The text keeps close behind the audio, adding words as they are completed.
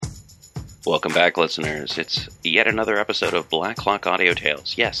Welcome back, listeners. It's yet another episode of Black Clock Audio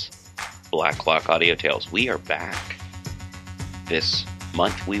Tales. Yes, Black Clock Audio Tales. We are back. This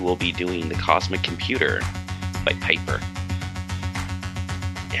month we will be doing The Cosmic Computer by Piper.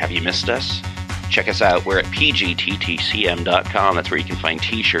 Have you missed us? Check us out. We're at pgttcm.com. That's where you can find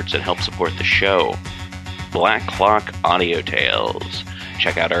t-shirts that help support the show. Black Clock Audio Tales.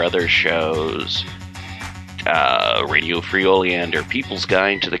 Check out our other shows. Radio Free Oleander, People's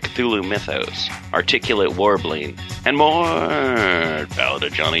Guide to the Cthulhu Mythos, Articulate Warbling, and more. Ballad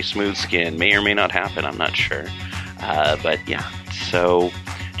of Johnny Smoothskin may or may not happen, I'm not sure. But yeah, so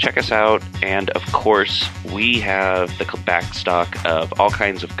check us out. And of course, we have the backstock of all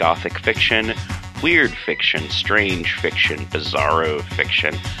kinds of gothic fiction, weird fiction, strange fiction, bizarro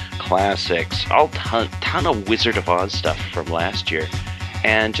fiction, classics, all ton of Wizard of Oz stuff from last year.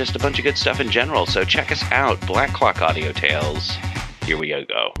 And just a bunch of good stuff in general. So check us out, Black Clock Audio Tales. Here we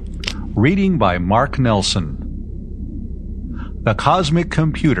go. Reading by Mark Nelson. The Cosmic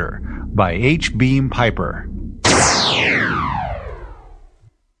Computer by H. Beam Piper.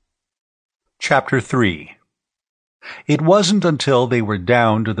 Chapter 3. It wasn't until they were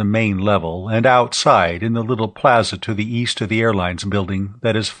down to the main level and outside in the little plaza to the east of the airlines building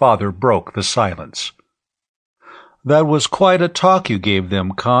that his father broke the silence. "That was quite a talk you gave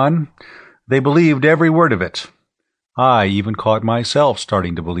them, Con. They believed every word of it. I even caught myself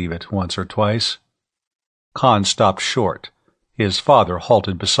starting to believe it once or twice." Con stopped short. His father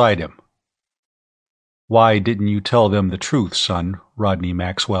halted beside him. "Why didn't you tell them the truth, son?" Rodney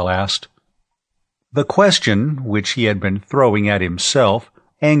Maxwell asked. The question, which he had been throwing at himself,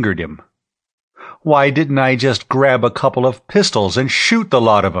 angered him. "Why didn't I just grab a couple of pistols and shoot the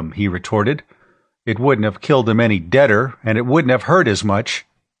lot of 'em?" he retorted. "It wouldn't have killed them any deader, and it wouldn't have hurt as much."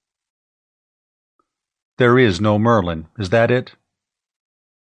 "There is no Merlin, is that it?"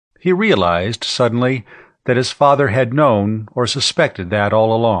 He realized, suddenly, that his father had known or suspected that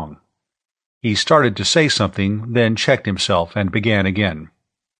all along. He started to say something, then checked himself and began again.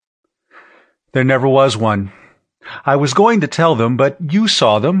 "There never was one. I was going to tell them, but you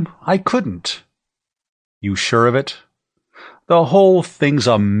saw them. I couldn't." "You sure of it?" "The whole thing's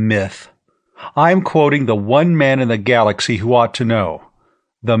a myth. I'm quoting the one man in the galaxy who ought to know.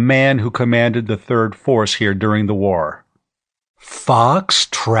 The man who commanded the Third Force here during the war." "Fox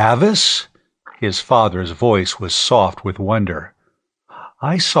Travis?" His father's voice was soft with wonder.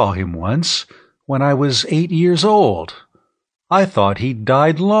 "I saw him once, when I was 8 years old. I thought he'd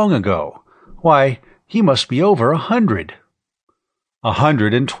died long ago. Why, he must be over 100.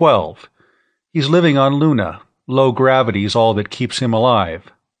 112. He's living on Luna. Low gravity's all that keeps him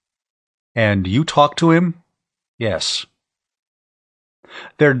alive." "And you talked to him?" "Yes."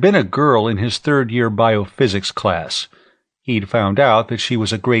 There'd been a girl in his third-year biophysics class. He'd found out that she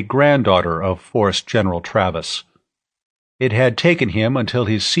was a great-granddaughter of Force General Travis. It had taken him until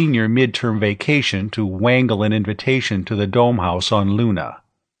his senior midterm vacation to wangle an invitation to the Dome House on Luna.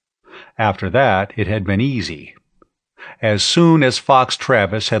 After that, it had been easy. As soon as Fox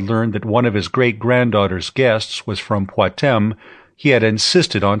Travis had learned that one of his great-granddaughter's guests was from Poitem, he had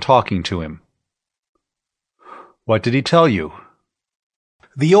insisted on talking to him. "What did he tell you?"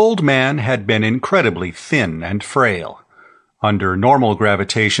 The old man had been incredibly thin and frail. Under normal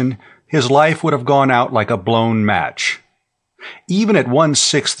gravitation, his life would have gone out like a blown match. Even at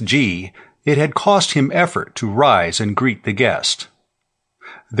 1/6 G, it had cost him effort to rise and greet the guest.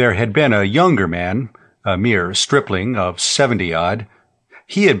 There had been a younger man, a mere stripling of 70-odd.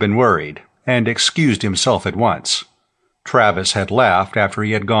 He had been worried, and excused himself at once. Travis had laughed after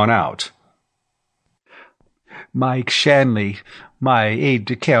he had gone out. "Mike Shanley, my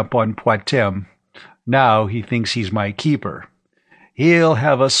aide-de-camp on Poitem. Now he thinks he's my keeper. He'll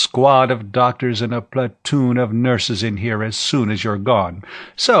have a squad of doctors and a platoon of nurses in here as soon as you're gone,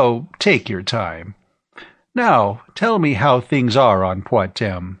 so take your time. Now, tell me how things are on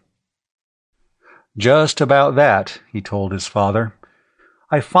Poitem." "Just about that," he told his father.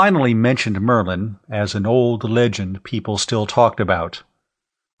 "I finally mentioned Merlin as an old legend people still talked about.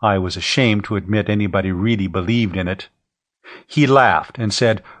 I was ashamed to admit anybody really believed in it." He laughed and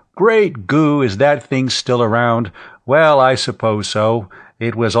said, "Great goo, is that thing still around? Well, I suppose so.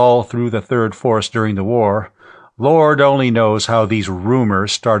 It was all through the Third Force during the war. Lord only knows how these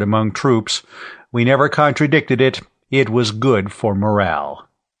rumors start among troops. We never contradicted it. It was good for morale."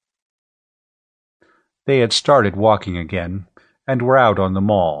 They had started walking again, and were out on the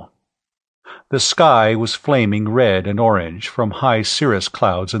mall. The sky was flaming red and orange from high cirrus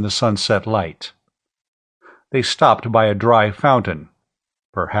clouds in the sunset light. They stopped by a dry fountain,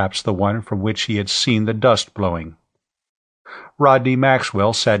 perhaps the one from which he had seen the dust blowing. Rodney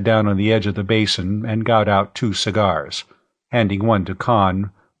Maxwell sat down on the edge of the basin and got out 2 cigars, handing one to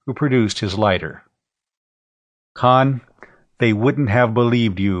Con, who produced his lighter. "Con, they wouldn't have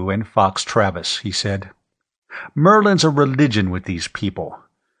believed you and Fox Travis," he said. "Merlin's a religion with these people.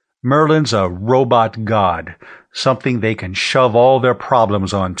 Merlin's a robot god, something they can shove all their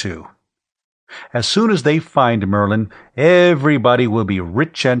problems onto. As soon as they find Merlin, everybody will be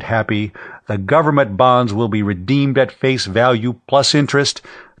rich and happy, the government bonds will be redeemed at face value plus interest,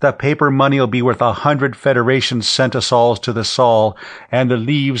 the paper money will be worth 100 Federation centisols to the sol, and the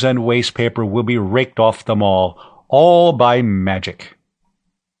leaves and waste paper will be raked off them all by magic."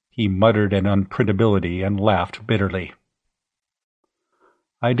 He muttered an unprintability and laughed bitterly.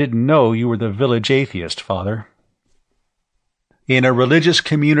 "I didn't know you were the village atheist, Father." In a religious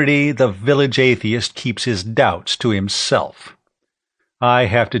community, the village atheist keeps his doubts to himself. I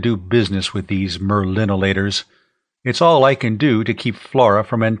have to do business with these Merlinolators. It's all I can do to keep Flora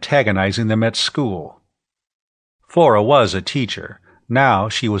from antagonizing them at school. Flora was a teacher. Now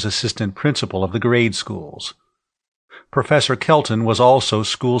she was assistant principal of the grade schools. Professor Kelton was also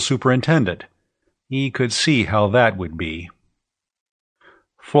school superintendent. He could see how that would be.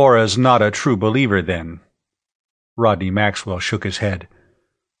 "Flora's not a true believer, then?" Rodney Maxwell shook his head.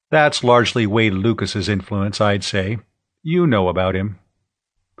 "That's largely Wade Lucas's influence, I'd say. You know about him."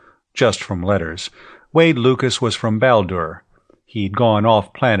 "Just from letters. Wade Lucas was from Baldur. He'd gone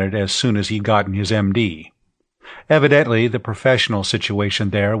off-planet as soon as he'd gotten his MD. Evidently, the professional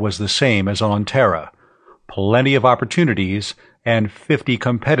situation there was the same as on Terra. Plenty of opportunities, and 50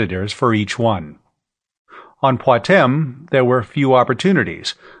 competitors for each one. On Poitem, there were few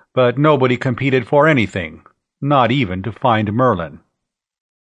opportunities, but nobody competed for anything, not even to find Merlin.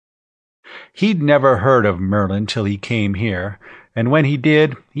 He'd never heard of Merlin till he came here, and when he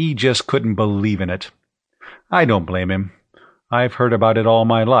did, he just couldn't believe in it. I don't blame him. I've heard about it all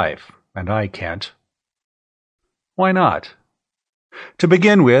my life, and I can't. Why not? To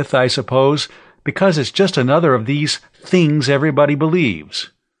begin with, I suppose, because it's just another of these things everybody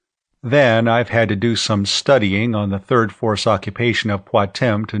believes. Then I've had to do some studying on the third force occupation of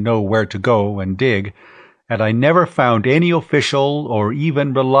Poitem to know where to go and dig, and I never found any official or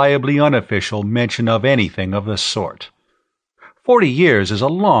even reliably unofficial mention of anything of the sort. 40 years is a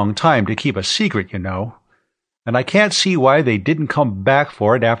long time to keep a secret, you know, and I can't see why they didn't come back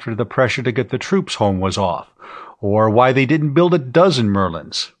for it after the pressure to get the troops home was off, or why they didn't build a dozen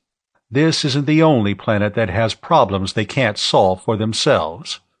Merlins. This isn't the only planet that has problems they can't solve for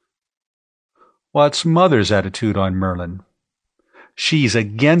themselves. What's Mother's attitude on Merlin? She's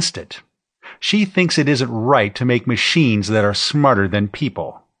against it. She thinks it isn't right to make machines that are smarter than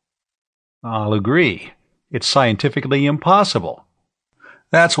people. I'll agree. It's scientifically impossible.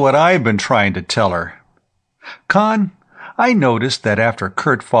 That's what I've been trying to tell her. Con, I noticed that after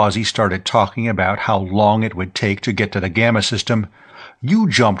Kurt Fawsey started talking about how long it would take to get to the Gamma system, you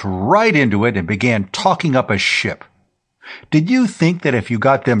jumped right into it and began talking up a ship. Did you think that if you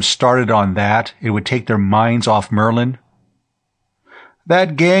got them started on that, it would take their minds off Merlin?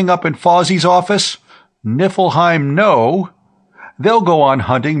 That gang up in Fawsey's office? Niflheim, no. They'll go on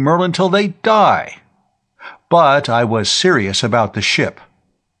hunting Merlin till they die. But I was serious about the ship.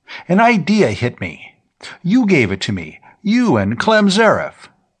 An idea hit me. You gave it to me, you and Clem Zaref.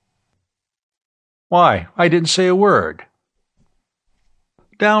 Why, I didn't say a word.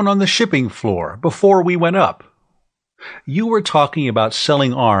 Down on the shipping floor, before we went up. You were talking about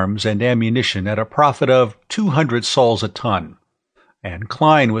selling arms and ammunition at a profit of 200 sols a ton, and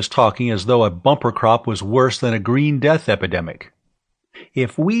Klein was talking as though a bumper crop was worse than a green death epidemic.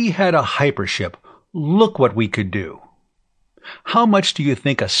 If we had a hypership, look what we could do. How much do you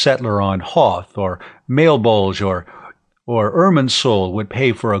think a settler on Hoth or Mailbolge or Irminsul would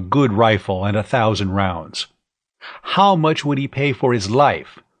pay for a good rifle and 1,000 rounds? How much would he pay for his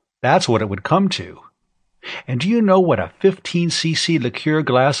life? That's what it would come to. And do you know what a 15cc liqueur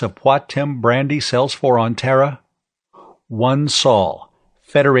glass of Poitem brandy sells for on Terra? 1 sol,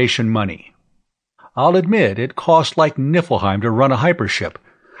 Federation money. I'll admit it costs like Niflheim to run a hypership,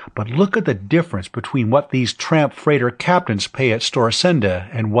 but look at the difference between what these tramp freighter captains pay at Storsenda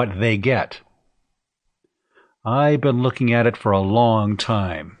and what they get. I've been looking at it for a long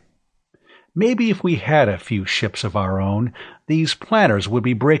time. Maybe if we had a few ships of our own, these planners would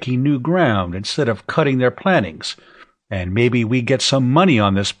be breaking new ground instead of cutting their plannings, and maybe we'd get some money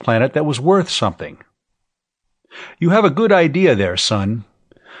on this planet that was worth something. You have a good idea there, son,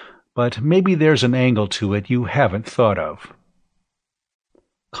 but maybe there's an angle to it you haven't thought of.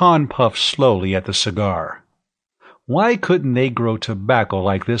 Con puffed slowly at the cigar. Why couldn't they grow tobacco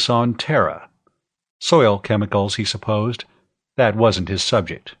like this on Terra? Soil chemicals, he supposed, That wasn't his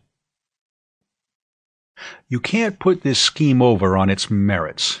subject. You can't put this scheme over on its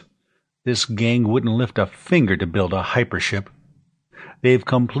merits. This gang wouldn't lift a finger to build a hypership. They've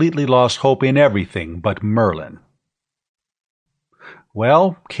completely lost hope in everything but Merlin.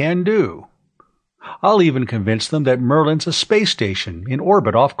 Well, can do. I'll even convince them that Merlin's a space station in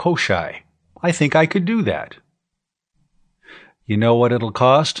orbit off Koshai. I think I could do that. You know what it'll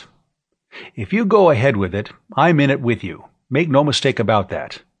cost? If you go ahead with it, I'm in it with you. Make no mistake about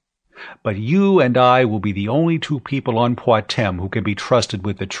that. But you and I will be the only two people on Poitem who can be trusted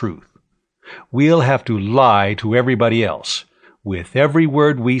with the truth. We'll have to lie to everybody else, with every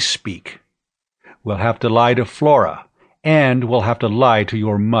word we speak. We'll have to lie to Flora, and we'll have to lie to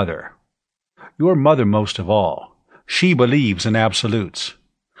your mother. Your mother most of all. She believes in absolutes.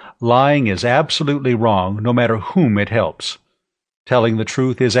 Lying is absolutely wrong, no matter whom it helps. Telling the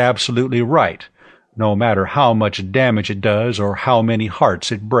truth is absolutely right, no matter how much damage it does or how many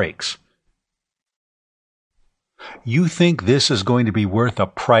hearts it breaks. You think this is going to be worth a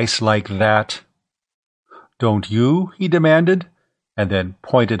price like that? Don't you? He demanded, and then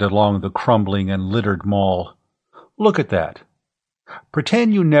pointed along the crumbling and littered mall. Look at that.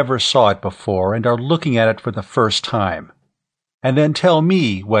 Pretend you never saw it before and are looking at it for the first time, and then tell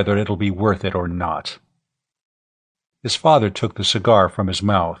me whether it'll be worth it or not. His father took the cigar from his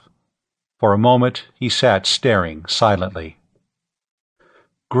mouth. For a moment he sat staring silently.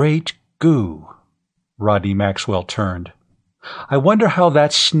 Great goo! Rodney Maxwell turned. I wonder how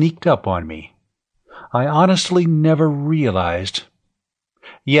that sneaked up on me. I honestly never realized.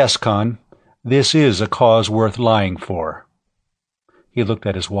 Yes, Con, this is a cause worth lying for. He looked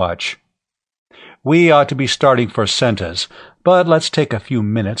at his watch. We ought to be starting for Senta's, but let's take a few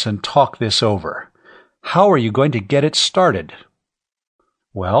minutes and talk this over. How are you going to get it started?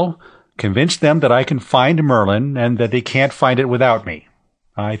 Well, convince them that I can find Merlin and that they can't find it without me.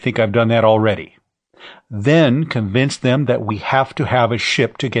 I think I've done that already. Then convince them that we have to have a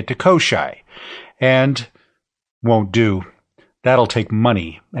ship to get to Koshai. And won't do. That'll take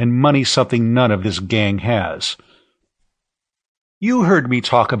money, and money's something none of this gang has. You heard me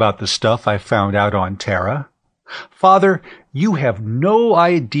talk about the stuff I found out on Terra. Father, you have no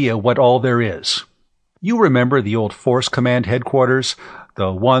idea what all there is. You remember the old Force Command headquarters,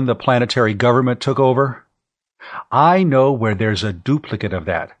 the one the planetary government took over? I know where there's a duplicate of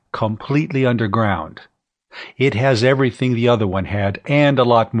that, completely underground. It has everything the other one had, and a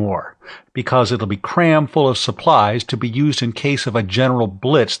lot more, because it'll be crammed full of supplies to be used in case of a general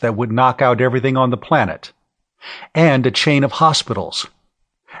blitz that would knock out everything on the planet. And a chain of hospitals.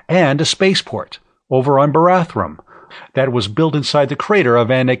 And a spaceport, over on Barathrum, that was built inside the crater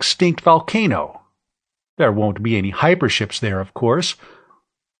of an extinct volcano. There won't be any hyperships there, of course,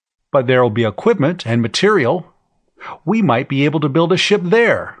 but there'll be equipment and material. We might be able to build a ship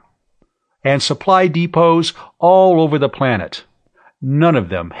there. And supply depots all over the planet. None of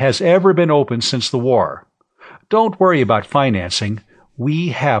them has ever been opened since the war. Don't worry about financing. We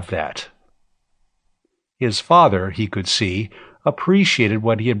have that. His father, he could see, appreciated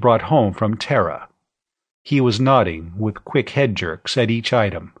what he had brought home from Terra. He was nodding with quick head jerks at each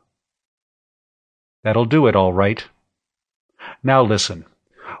item. That'll do it, all right. Now listen.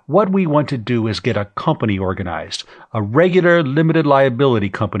 What we want to do is get a company organized, a regular limited liability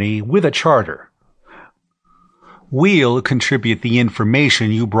company with a charter. We'll contribute the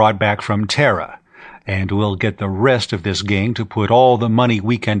information you brought back from Terra, and we'll get the rest of this gang to put all the money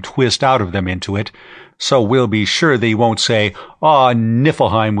we can twist out of them into it, so we'll be sure they won't say, "Aw,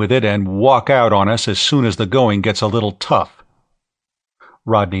 Niflheim with it," and walk out on us as soon as the going gets a little tough.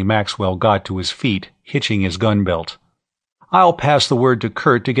 Rodney Maxwell got to his feet, hitching his gun belt. I'll pass the word to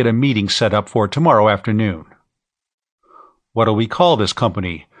Kurt to get a meeting set up for tomorrow afternoon. What'll we call this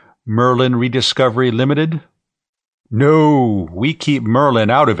company? Merlin Rediscovery Limited? No, we keep Merlin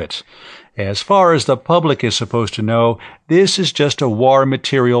out of it. As far as the public is supposed to know, this is just a war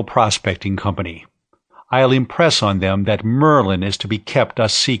material prospecting company. I'll impress on them that Merlin is to be kept a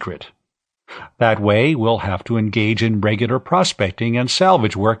secret. That way, we'll have to engage in regular prospecting and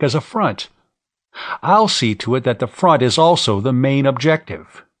salvage work as a front. I'll see to it that the front is also the main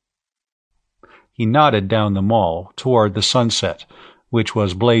objective. He nodded down the mall toward the sunset, which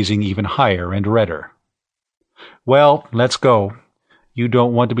was blazing even higher and redder. Well, let's go. You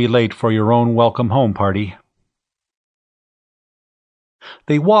don't want to be late for your own welcome home party.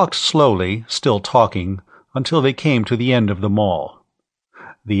 They walked slowly, still talking, until they came to the end of the mall.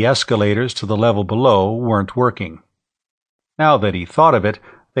 The escalators to the level below weren't working. Now that he thought of it,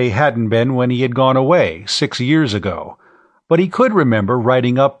 they hadn't been when he had gone away 6 years ago, but he could remember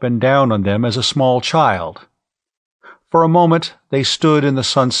riding up and down on them as a small child. For a moment they stood in the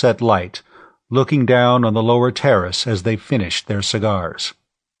sunset light, looking down on the lower terrace as they finished their cigars.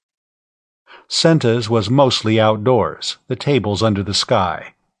 Senta's was mostly outdoors, the tables under the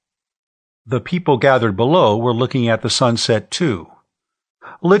sky. The people gathered below were looking at the sunset too.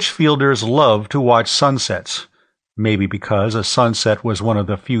 Litchfielders loved to watch sunsets, maybe because a sunset was one of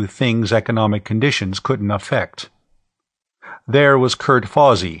the few things economic conditions couldn't affect. There was Kurt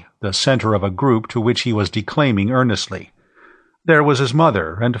Fawsey, the center of a group to which he was declaiming earnestly. There was his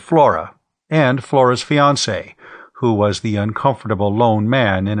mother and Flora's fiancé, who was the uncomfortable lone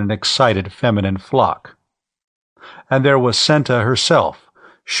man in an excited feminine flock. And there was Senta herself,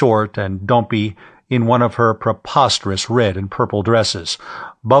 short and dumpy in one of her preposterous red and purple dresses,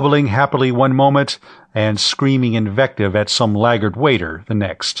 bubbling happily one moment and screaming invective at some laggard waiter the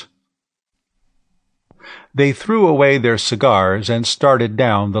next. They threw away their cigars and started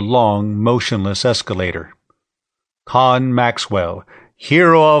down the long, motionless escalator. Con Maxwell,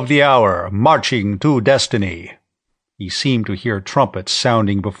 hero of the hour, marching to destiny. He seemed to hear trumpets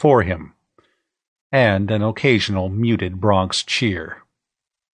sounding before him, and an occasional muted Bronx cheer.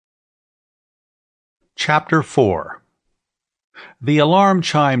 Chapter 4. The alarm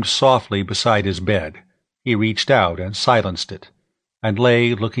chimed softly beside his bed. He reached out and silenced it, and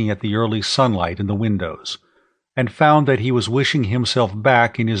lay looking at the early sunlight in the windows, and found that he was wishing himself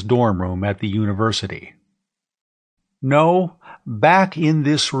back in his dorm room at the university. No, back in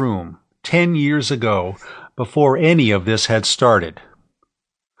this room, 10 years ago, before any of this had started.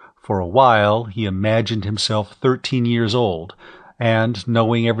 For a while he imagined himself 13 years old, and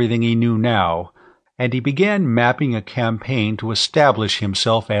knowing everything he knew now, and he began mapping a campaign to establish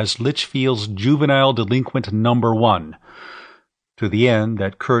himself as Litchfield's juvenile delinquent number 1, to the end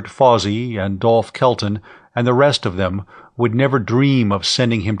that Kurt Fawsey and Dolph Kelton and the rest of them would never dream of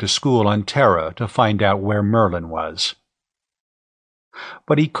sending him to school on Terra to find out where Merlin was.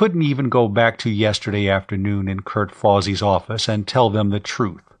 But he couldn't even go back to yesterday afternoon in Kurt Fawsey's office and tell them the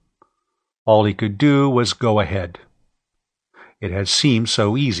truth. All he could do was go ahead. It had seemed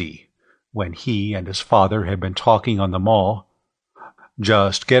so easy when he and his father had been talking on the mall.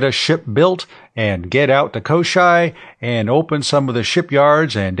 Just get a ship built and get out to Koshai and open some of the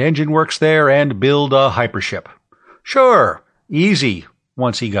shipyards and engine works there and build a hypership. Sure, easy,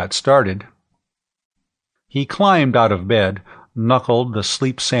 once he got started. He climbed out of bed, knuckled the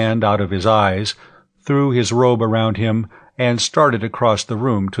sleep sand out of his eyes, threw his robe around him, and started across the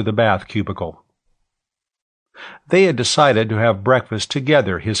room to the bath cubicle. They had decided to have breakfast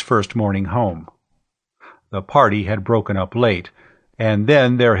together his first morning home. The party had broken up late, and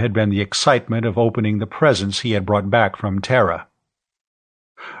then there had been the excitement of opening the presents he had brought back from Terra.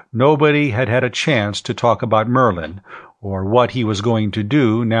 Nobody had had a chance to talk about Merlin, or what he was going to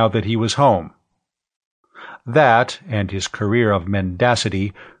do now that he was home. That, and his career of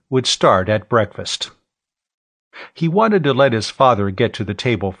mendacity, would start at breakfast. He wanted to let his father get to the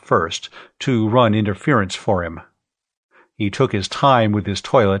table first, to run interference for him. He took his time with his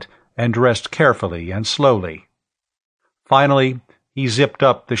toilet and dressed carefully and slowly. Finally, he zipped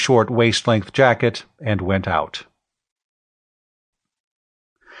up the short waist-length jacket and went out.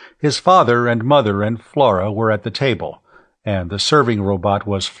 His father and mother and Flora were at the table, and the serving robot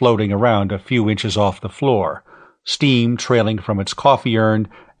was floating around a few inches off the floor, steam trailing from its coffee urn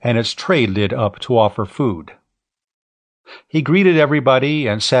and its tray lid up to offer food. He greeted everybody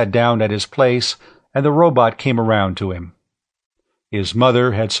and sat down at his place, and the robot came around to him. His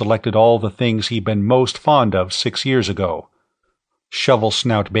mother had selected all the things he'd been most fond of 6 years ago: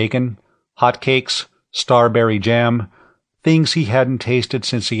 shovel-snout bacon, hot cakes, starberry jam, things he hadn't tasted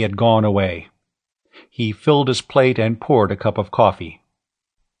since he had gone away. He filled his plate and poured a cup of coffee.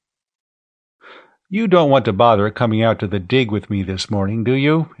 "You don't want to bother coming out to the dig with me this morning, do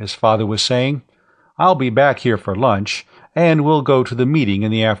you?" his father was saying. "I'll be back here for lunch, and we'll go to the meeting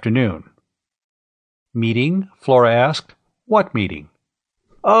in the afternoon." "Meeting?" Flora asked. "What meeting?"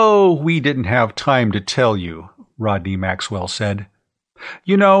 "Oh, we didn't have time to tell you," Rodney Maxwell said.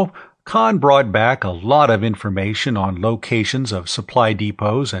 "You know, Con brought back a lot of information on locations of supply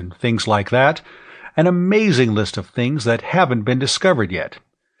depots and things like that, an amazing list of things that haven't been discovered yet.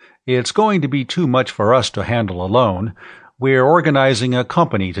 It's going to be too much for us to handle alone. We're organizing a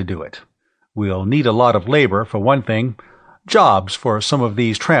company to do it. We'll need a lot of labor, for one thing, jobs for some of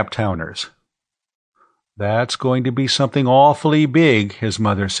these tramp-towners." "That's going to be something awfully big," his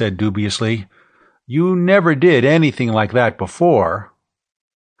mother said dubiously. "You never did anything like that before."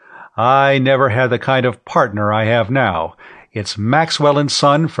 "I never had the kind of partner I have now. It's Maxwell &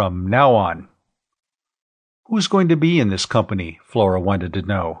 Son from now on." "Who's going to be in this company?" Flora wanted to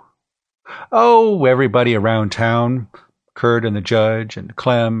know. "Oh, everybody around town. Kurt and the judge and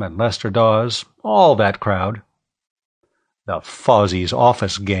Clem and Lester Dawes, all that crowd. The Fozzie's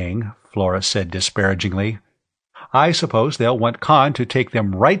office gang, Flora said disparagingly. I suppose they'll want Con to take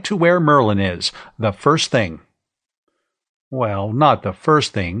them right to where Merlin is, the first thing. Well, not the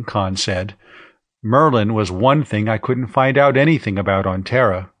first thing, Con said. Merlin was one thing I couldn't find out anything about on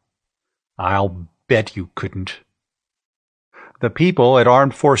Terra. I'll bet you couldn't. The people at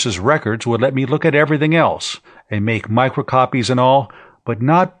Armed Forces Records would let me look at everything else, and make microcopies and all, but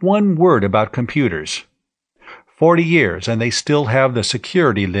not one word about computers. 40 years, and they still have the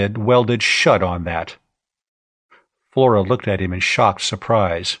security lid welded shut on that. Flora looked at him in shocked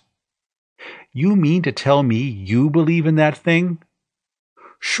surprise. You mean to tell me you believe in that thing?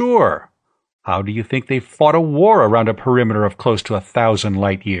 Sure. How do you think they fought a war around a perimeter of close to 1,000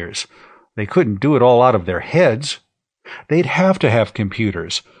 light years? They couldn't do it all out of their heads. They'd have to have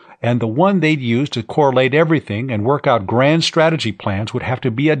computers, and the one they'd use to correlate everything and work out grand strategy plans would have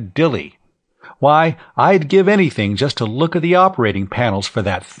to be a dilly. Why, I'd give anything just to look at the operating panels for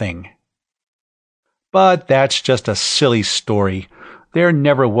that thing. But that's just a silly story. There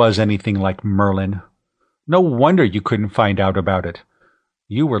never was anything like Merlin. No wonder you couldn't find out about it.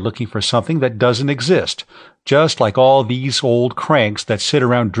 You were looking for something that doesn't exist, just like all these old cranks that sit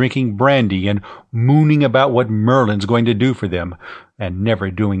around drinking brandy and mooning about what Merlin's going to do for them, and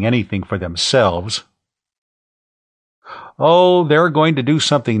never doing anything for themselves. Oh, they're going to do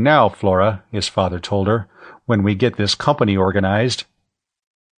something now, Flora, his father told her, when we get this company organized.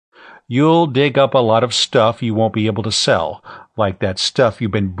 You'll dig up a lot of stuff you won't be able to sell, like that stuff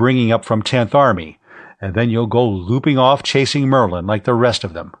you've been bringing up from 10th Army, and then you'll go looping off chasing Merlin like the rest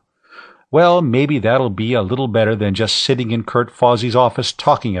of them. Well, maybe that'll be a little better than just sitting in Kurt Fozzie's office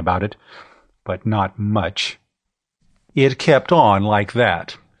talking about it, but not much. It kept on like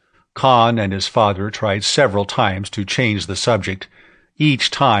that. Con and his father tried several times to change the subject.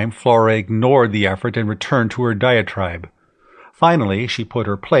 Each time Flora ignored the effort and returned to her diatribe. Finally, she put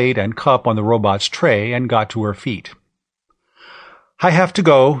her plate and cup on the robot's tray and got to her feet. I have to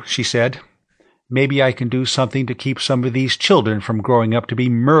go, she said. Maybe I can do something to keep some of these children from growing up to be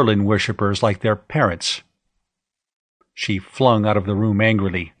Merlin worshippers like their parents. She flung out of the room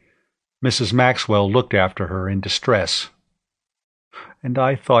angrily. Mrs. Maxwell looked after her in distress. And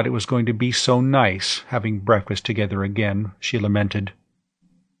I thought it was going to be so nice having breakfast together again, she lamented.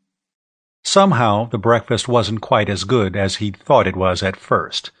 Somehow the breakfast wasn't quite as good as he'd thought it was at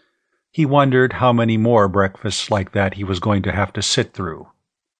first. He wondered how many more breakfasts like that he was going to have to sit through.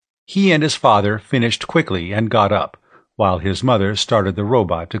 He and his father finished quickly and got up, while his mother started the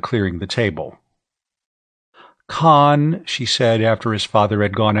robot to clearing the table. Con, she said after his father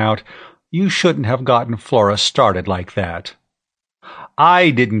had gone out, you shouldn't have gotten Flora started like that. I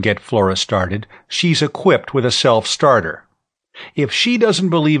didn't get Flora started. She's equipped with a self-starter. If she doesn't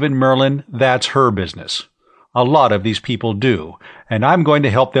believe in Merlin, that's her business. A lot of these people do, and I'm going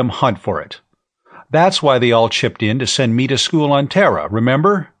to help them hunt for it. That's why they all chipped in to send me to school on Terra,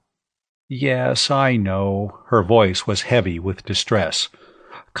 remember? Yes, I know. Her voice was heavy with distress.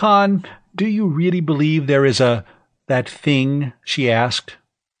 Con, do you really believe there is that thing? She asked.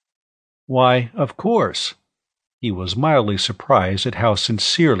 Why, of course. He was mildly surprised at how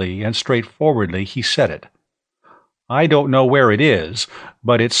sincerely and straightforwardly he said it. I don't know where it is,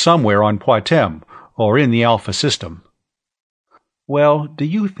 but it's somewhere on Poitem, or in the Alpha system. Well, do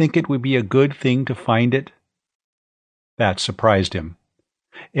you think it would be a good thing to find it? That surprised him.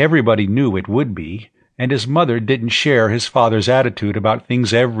 Everybody knew it would be, and his mother didn't share his father's attitude about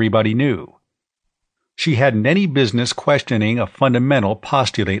things everybody knew. She hadn't any business questioning a fundamental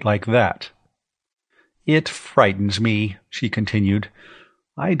postulate like that. It frightens me, she continued.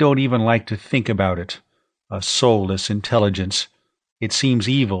 I don't even like to think about it. A soulless intelligence. It seems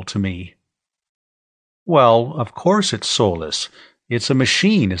evil to me. Well, of course it's soulless. It's a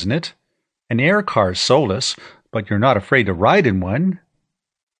machine, isn't it? An air car's soulless, but you're not afraid to ride in one.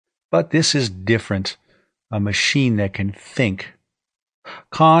 But this is different. A machine that can think.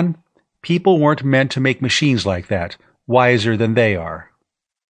 Con, people weren't meant to make machines like that, wiser than they are.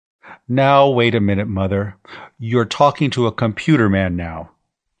 Now, wait a minute, Mother. You're talking to a computer man now.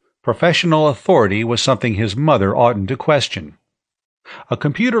 Professional authority was something his mother oughtn't to question. A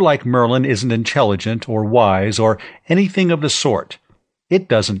computer like Merlin isn't intelligent or wise or anything of the sort. It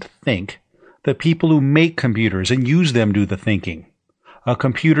doesn't think. The people who make computers and use them do the thinking. A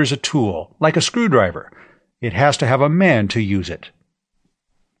computer's a tool, like a screwdriver. It has to have a man to use it.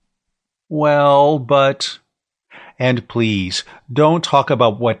 Well, but... And please, don't talk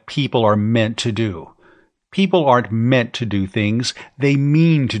about what people are meant to do. People aren't meant to do things, they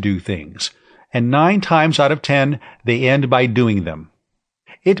mean to do things. and 9 times out of 10 they end by doing them.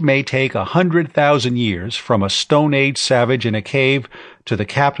 It may take 100,000 years from a Stone Age savage in a cave to the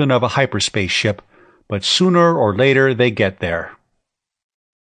captain of a hyperspace ship, but sooner or later they get there.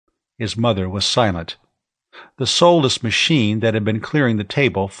 His mother was silent. The soulless machine that had been clearing the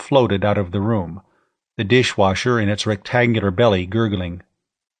table floated out of the room, the dishwasher in its rectangular belly gurgling.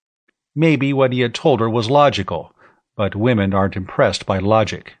 Maybe what he had told her was logical, but women aren't impressed by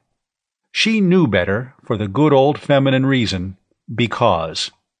logic. She knew better, for the good old feminine reason,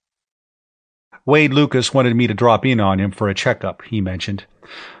 because. Wade Lucas wanted me to drop in on him for a checkup, he mentioned.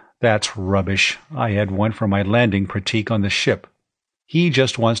 That's rubbish. I had one for my landing critique on the ship. He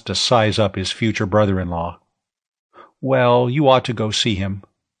just wants to size up his future brother-in-law. Well, you ought to go see him.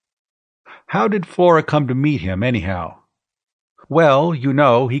 How did Flora come to meet him, anyhow? Well, you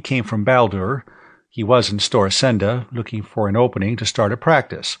know, he came from Baldur. He was in Storsenda, looking for an opening to start a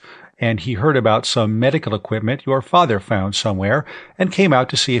practice, and he heard about some medical equipment your father found somewhere and came out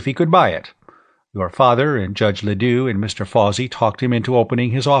to see if he could buy it. Your father and Judge Ledoux and Mr. Fawsey talked him into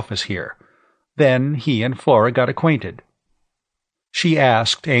opening his office here. Then he and Flora got acquainted. She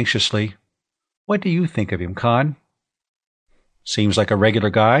asked anxiously, "What do you think of him, Con?" "Seems like a regular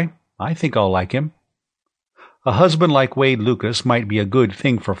guy. I think I'll like him." A husband like Wade Lucas might be a good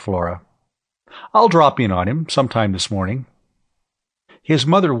thing for Flora. "I'll drop in on him sometime this morning." His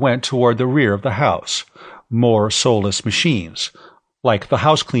mother went toward the rear of the house. More soulless machines, like the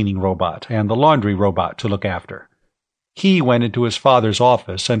house-cleaning robot and the laundry robot to look after. He went into his father's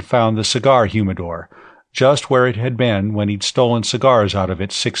office and found the cigar humidor, just where it had been when he'd stolen cigars out of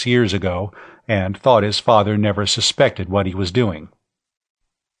it 6 years ago and thought his father never suspected what he was doing.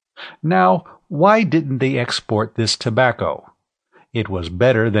 Now, why didn't they export this tobacco? It was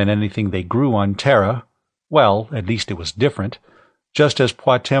better than anything they grew on Terra. Well, at least it was different, just as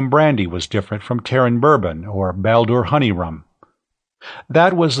Poitem brandy was different from Terran bourbon or Baldur honey rum.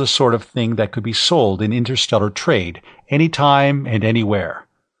 That was the sort of thing that could be sold in interstellar trade, any time and anywhere.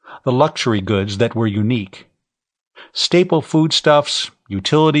 The luxury goods that were unique. Staple foodstuffs,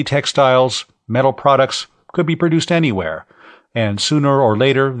 utility textiles, metal products could be produced anywhere, and sooner or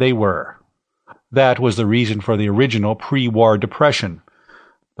later they were. That was the reason for the original pre-war depression.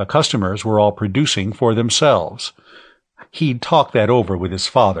 The customers were all producing for themselves. He'd talked that over with his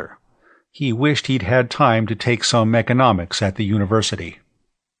father. He wished he'd had time to take some economics at the university.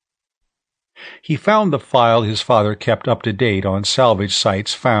 He found the file his father kept up to date on salvage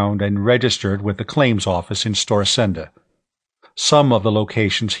sites found and registered with the claims office in Storsenda. Some of the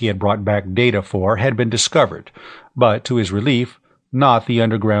locations he had brought back data for had been discovered, but to his relief, not the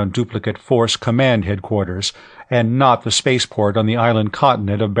underground duplicate force command headquarters, and not the spaceport on the island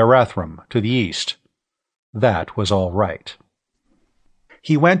continent of Barathrum to the east. That was all right.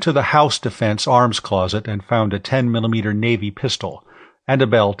 He went to the house defense arms closet and found a 10mm Navy pistol and a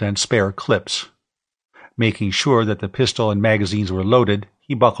belt and spare clips. Making sure that the pistol and magazines were loaded,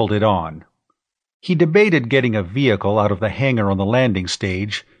 he buckled it on. He debated getting a vehicle out of the hangar on the landing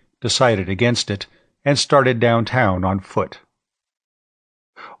stage, decided against it, and started downtown on foot.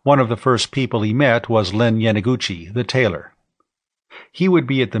 One of the first people he met was Len Yaniguchi, the tailor. He would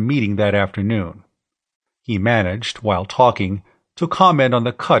be at the meeting that afternoon. He managed, while talking, to comment on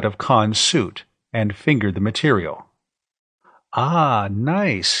the cut of Khan's suit, and fingered the material. "Ah,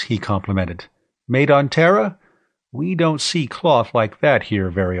 nice," he complimented. "Made on Terra? We don't see cloth like that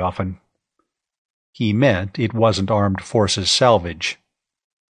here very often." He meant it wasn't armed forces salvage.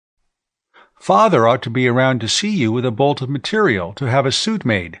 "Father ought to be around to see you with a bolt of material to have a suit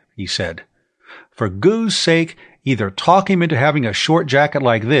made," he said. "For goose sake, either talk him into having a short jacket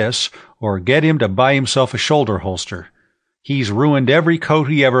like this, or get him to buy himself a shoulder holster. He's ruined every coat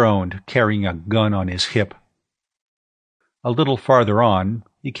he ever owned, carrying a gun on his hip." A little farther on,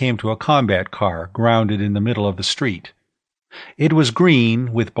 he came to a combat car grounded in the middle of the street. It was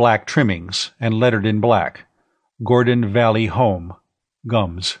green with black trimmings and lettered in black, "Gordon Valley Home,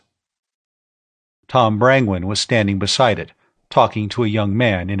 Gums." Tom Brangwyn was standing beside it, talking to a young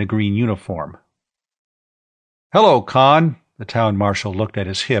man in a green uniform. "Hello, Con." The town marshal looked at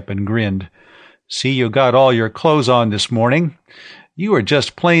his hip and grinned. "See you got all your clothes on this morning. You were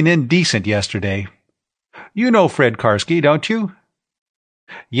just plain indecent yesterday. You know Fred Karski, don't you?"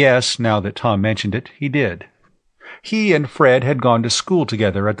 Yes, now that Tom mentioned it, he did. He and Fred had gone to school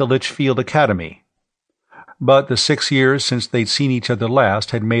together at the Litchfield Academy. But the 6 years since they'd seen each other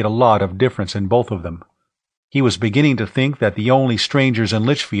last had made a lot of difference in both of them. He was beginning to think that the only strangers in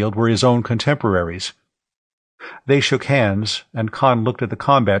Litchfield were his own contemporaries. They shook hands, and Con looked at the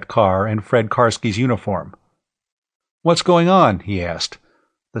combat car and Fred Karski's uniform. "What's going on?" he asked.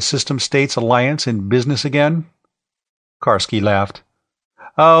 The System States Alliance in business again?" Karski laughed.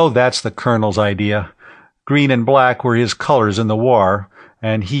 "Oh, that's the Colonel's idea. Green and black were his colors in the war,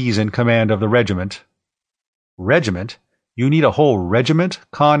 and he's in command of the regiment." "Regiment? You need a whole regiment?"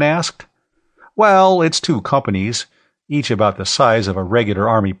 Khan asked. "Well, it's 2 companies, each about the size of a regular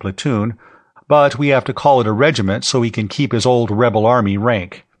army platoon, but we have to call it a regiment so he can keep his old rebel army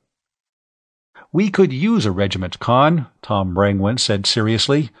rank." "We could use a regiment, Khan," Tom Brangwyn said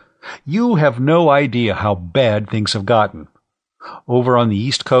seriously. "You have no idea how bad things have gotten. Over on the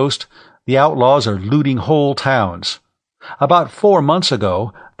East Coast, the outlaws are looting whole towns. About 4 months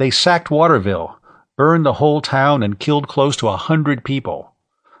ago, they sacked Waterville, burned the whole town, and killed close to 100 people.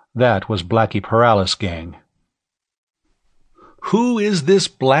 That was Blackie Paralis' gang." "Who is this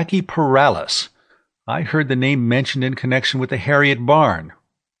Blackie Paralis? I heard the name mentioned in connection with the Harriet Barn."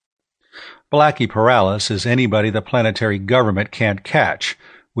 "Blackie Paralis is anybody the planetary government can't catch,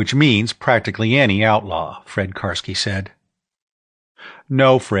 which means practically any outlaw," Fred Karski said.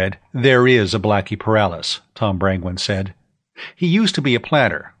 "No, Fred, there is a Blackie Paralis," Tom Brangwyn said. "He used to be a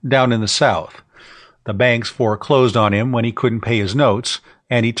planter, down in the South. The banks foreclosed on him when he couldn't pay his notes,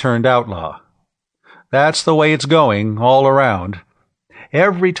 and he turned outlaw. That's the way it's going, all around.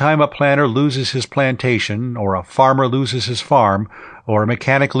 Every time a planter loses his plantation, or a farmer loses his farm, or a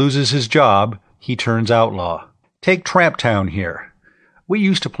mechanic loses his job, he turns outlaw. Take Tramptown here. We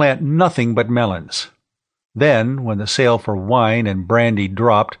used to plant nothing but melons. Then, when the sale for wine and brandy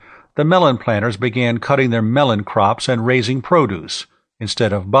dropped, the melon planters began cutting their melon crops and raising produce,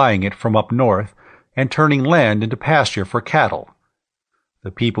 instead of buying it from up north, and turning land into pasture for cattle.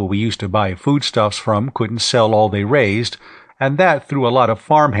 The people we used to buy foodstuffs from couldn't sell all they raised, and that threw a lot of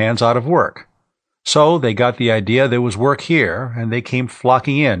farmhands out of work. So they got the idea there was work here, and they came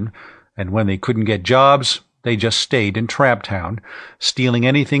flocking in, and when they couldn't get jobs, they just stayed in Tramptown, stealing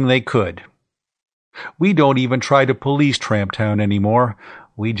anything they could. We don't even try to police Tramptown anymore.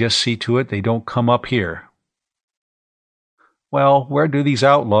 We just see to it they don't come up here." "Well, where do these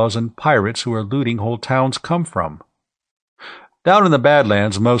outlaws and pirates who are looting whole towns come from?" "Down in the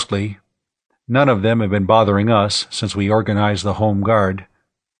Badlands, mostly. None of them have been bothering us since we organized the Home Guard.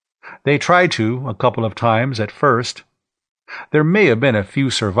 They tried to, a couple of times at first. There may have been a few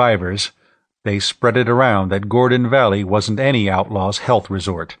survivors. They spread it around that Gordon Valley wasn't any outlaw's health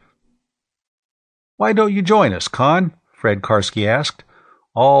resort." "Why don't you join us, Con?" Fred Karski asked.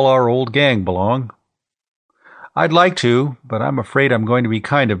 "All our old gang belong." "I'd like to, but I'm afraid I'm going to be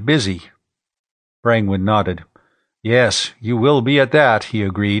kind of busy." Brangwyn nodded. "Yes, you will be at that," he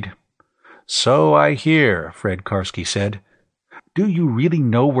agreed. "So I hear," Fred Karski said. "Do you really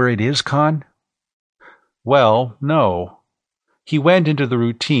know where it is, Con?" "Well, no." He went into the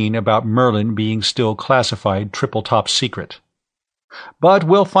routine about Merlin being still classified triple-top secret. "But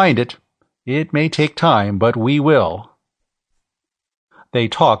we'll find it. It may take time, but we will." They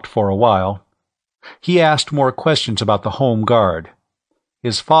talked for a while. He asked more questions about the Home Guard.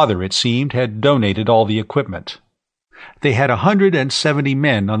 His father, it seemed, had donated all the equipment. They had 170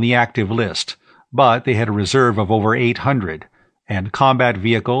 men on the active list, but they had a reserve of over 800, and combat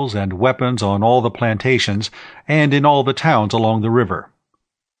vehicles and weapons on all the plantations and in all the towns along the river.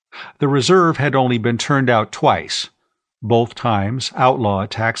 The reserve had only been turned out twice. Both times, outlaw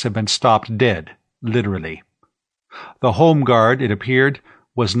attacks had been stopped dead, literally. The Home Guard, it appeared,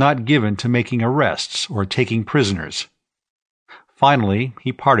 was not given to making arrests or taking prisoners. Finally,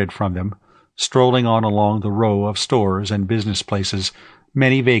 he parted from them, strolling on along the row of stores and business places,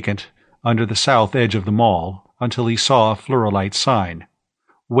 many vacant, under the south edge of the mall, until he saw a fluorolite sign.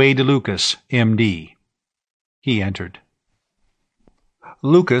 Wade Lucas, M.D. He entered.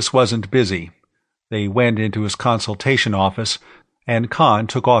 Lucas wasn't busy. They went into his consultation office, and Khan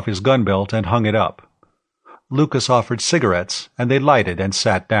took off his gun belt and hung it up. Lucas offered cigarettes, and they lighted and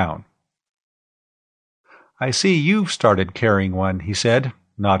sat down. "I see you've started carrying one," he said,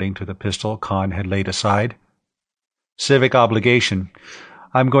 nodding to the pistol Khan had laid aside. "Civic obligation.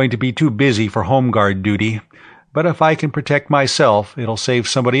 I'm going to be too busy for Home Guard duty, but if I can protect myself, it'll save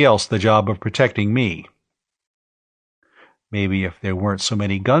somebody else the job of protecting me." Maybe if there weren't so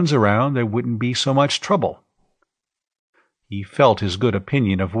many guns around, there wouldn't be so much trouble. He felt his good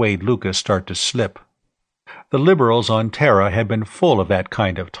opinion of Wade Lucas start to slip. The liberals on Terra had been full of that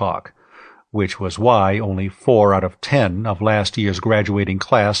kind of talk, which was why only 4 out of 10 of last year's graduating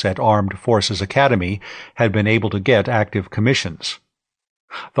class at Armed Forces Academy had been able to get active commissions.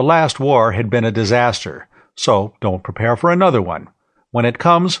 The last war had been a disaster, so don't prepare for another one. When it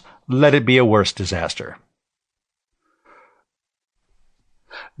comes, let it be a worse disaster.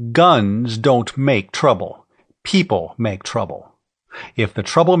 Guns don't make trouble. People make trouble. If the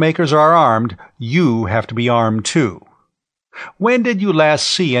troublemakers are armed, you have to be armed too. When did you last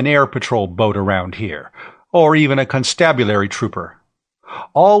see an air patrol boat around here, or even a constabulary trooper?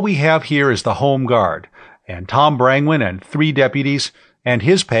 All we have here is the Home Guard, and Tom Brangwyn and 3 deputies, and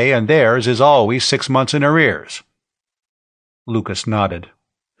his pay and theirs is always 6 months in arrears. Lucas nodded.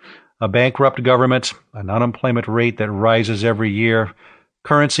 A bankrupt government, an unemployment rate that rises every year,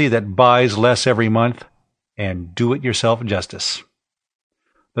 currency that buys less every month, and do-it-yourself justice.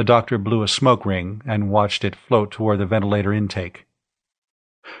 The doctor blew a smoke ring and watched it float toward the ventilator intake.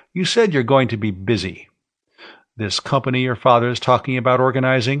 You said you're going to be busy. This company your father is talking about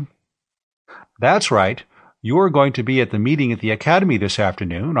organizing? That's right. You're going to be at the meeting at the academy this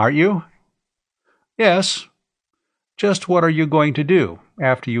afternoon, aren't you? Yes. Just what are you going to do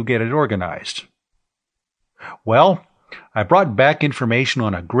after you get it organized? Well, I brought back information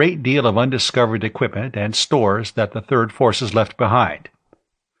on a great deal of undiscovered equipment and stores that the Third Forces left behind.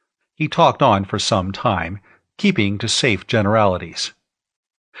 He talked on for some time, keeping to safe generalities.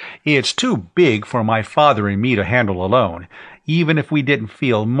 It's too big for my father and me to handle alone, even if we didn't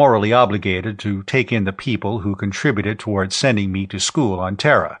feel morally obligated to take in the people who contributed toward sending me to school on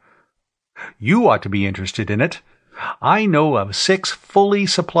Terra. You ought to be interested in it. I know of 6 fully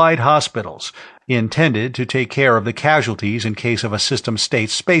supplied hospitals intended to take care of the casualties in case of a system-state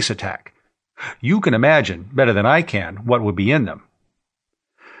space attack. You can imagine, better than I can, what would be in them.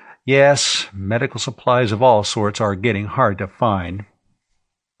 Yes, medical supplies of all sorts are getting hard to find.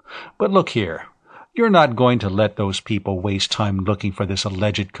 But look here, you're not going to let those people waste time looking for this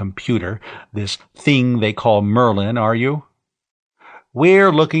alleged computer, this thing they call Merlin, are you?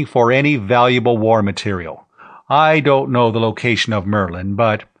 We're looking for any valuable war material. I don't know the location of Merlin,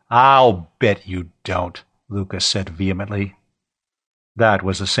 but I'll bet you don't, Lucas said vehemently. That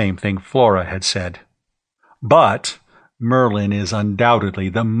was the same thing Flora had said. But Merlin is undoubtedly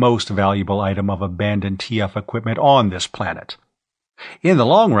the most valuable item of abandoned TF equipment on this planet. In the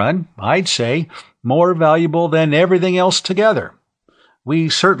long run, I'd say more valuable than everything else together. We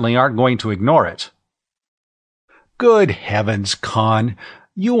certainly aren't going to ignore it. Good heavens, Khan,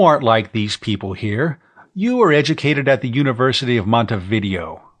 you aren't like these people here. You were educated at the University of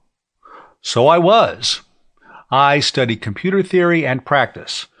Montevideo. So I was. I studied computer theory and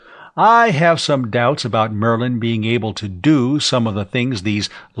practice. I have some doubts about Merlin being able to do some of the things these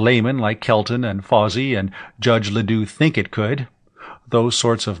laymen like Kelton and Fawsey and Judge Ledoux think it could. Those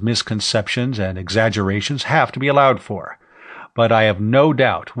sorts of misconceptions and exaggerations have to be allowed for. But I have no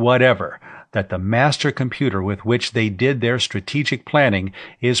doubt whatever that the master computer with which they did their strategic planning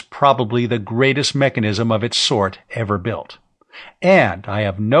is probably the greatest mechanism of its sort ever built. And I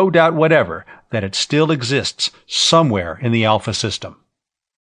have no doubt whatever that it still exists somewhere in the Alpha system.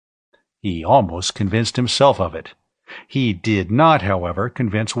 He almost convinced himself of it. He did not, however,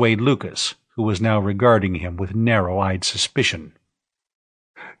 convince Wade Lucas, who was now regarding him with narrow-eyed suspicion.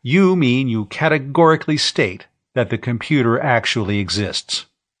 You mean you categorically state that the computer actually exists?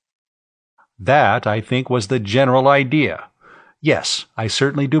 That, I think, was the general idea. Yes, I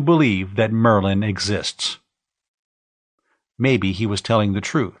certainly do believe that Merlin exists. Maybe he was telling the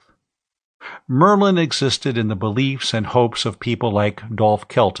truth. Merlin existed in the beliefs and hopes of people like Dolph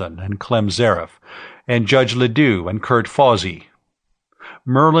Kelton and Clem Zaref and Judge Ledoux and Kurt Fawsey.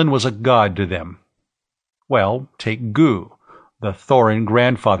 Merlin was a god to them. Well, take Gu, the Thorin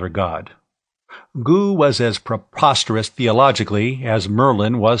grandfather god. Gu was as preposterous theologically as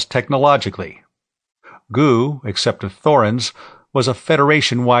Merlin was technologically. Gu, except to Thorins, was a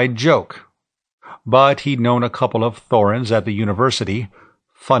Federation-wide joke. But he'd known a couple of Thorins at the university,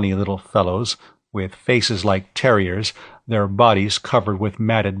 funny little fellows, with faces like terriers, their bodies covered with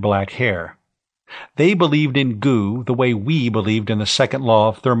matted black hair. They believed in Gu the way we believed in the second law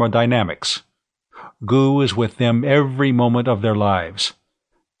of thermodynamics. Gu is with them every moment of their lives.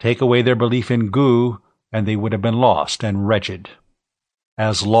 Take away their belief in Gu, and they would have been lost and wretched.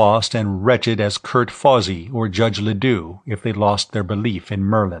 As lost and wretched as Kurt Fawsey or Judge Ledoux if they lost their belief in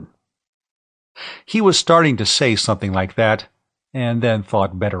Merlin. He was starting to say something like that, and then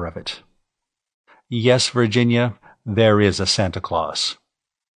thought better of it. Yes, Virginia, there is a Santa Claus.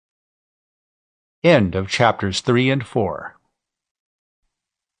 End of chapters 3 and 4.